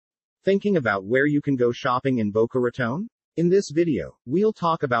Thinking about where you can go shopping in Boca Raton? In this video, we'll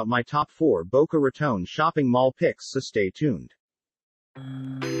talk about my top 4 Boca Raton shopping mall picks, so stay tuned.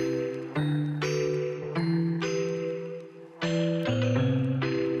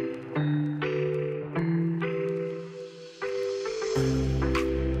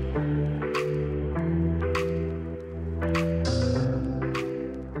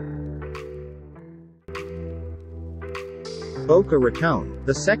 Boca Raton,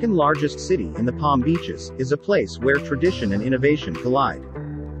 the second largest city in the Palm Beaches, is a place where tradition and innovation collide.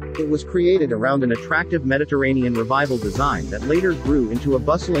 It was created around an attractive Mediterranean revival design that later grew into a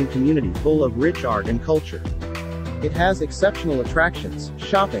bustling community full of rich art and culture. It has exceptional attractions,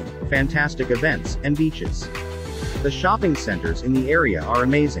 shopping, fantastic events, and beaches. The shopping centers in the area are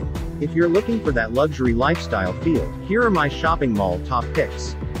amazing. If you're looking for that luxury lifestyle feel, here are my shopping mall top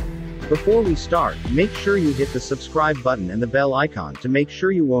picks. Before we start, make sure you hit the subscribe button and the bell icon to make sure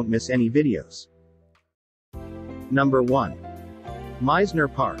you won't miss any videos. Number 1.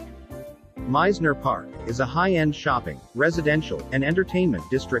 Meisner Park. Meisner Park is a high-end shopping, residential, and entertainment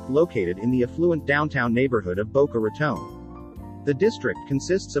district located in the affluent downtown neighborhood of Boca Raton. The district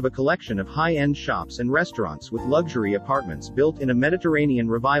consists of a collection of high-end shops and restaurants with luxury apartments built in a Mediterranean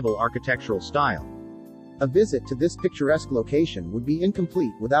revival architectural style. A visit to this picturesque location would be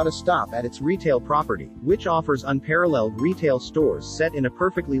incomplete without a stop at its retail property, which offers unparalleled retail stores set in a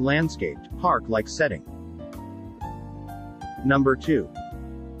perfectly landscaped, park-like setting. Number 2.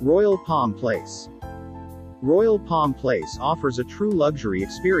 Royal Palm Place. Royal Palm Place offers a true luxury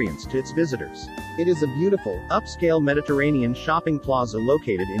experience to its visitors. It is a beautiful, upscale Mediterranean shopping plaza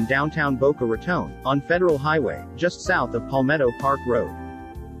located in downtown Boca Raton, on Federal Highway, just south of Palmetto Park Road.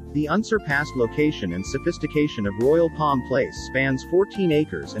 The unsurpassed location and sophistication of Royal Palm Place spans 14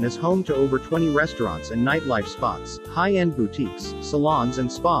 acres and is home to over 20 restaurants and nightlife spots, high-end boutiques, salons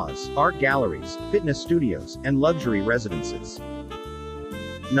and spas, art galleries, fitness studios, and luxury residences.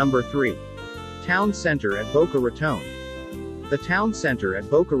 Number 3. Town Center at Boca Raton. The Town Center at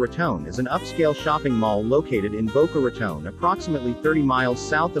Boca Raton is an upscale shopping mall located in Boca Raton, approximately 30 miles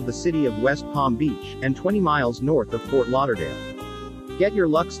south of the city of West Palm Beach, and 20 miles north of Fort Lauderdale. Get your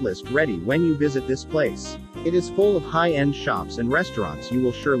Lux list ready when you visit this place. It is full of high-end shops and restaurants you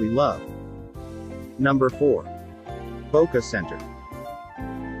will surely love. Number 4. Boca Center.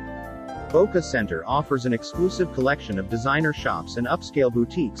 Boca Center offers an exclusive collection of designer shops and upscale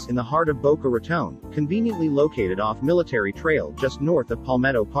boutiques in the heart of Boca Raton, conveniently located off Military Trail just north of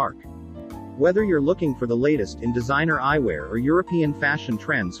Palmetto Park. Whether you're looking for the latest in designer eyewear or European fashion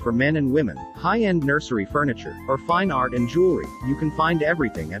trends for men and women, high-end nursery furniture, or fine art and jewelry, you can find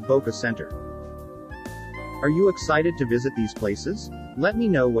everything at Boca Center. Are you excited to visit these places? Let me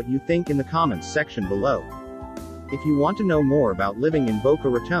know what you think in the comments section below. If you want to know more about living in Boca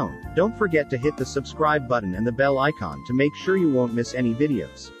Raton, don't forget to hit the subscribe button and the bell icon to make sure you won't miss any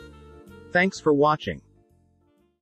videos. Thanks for watching.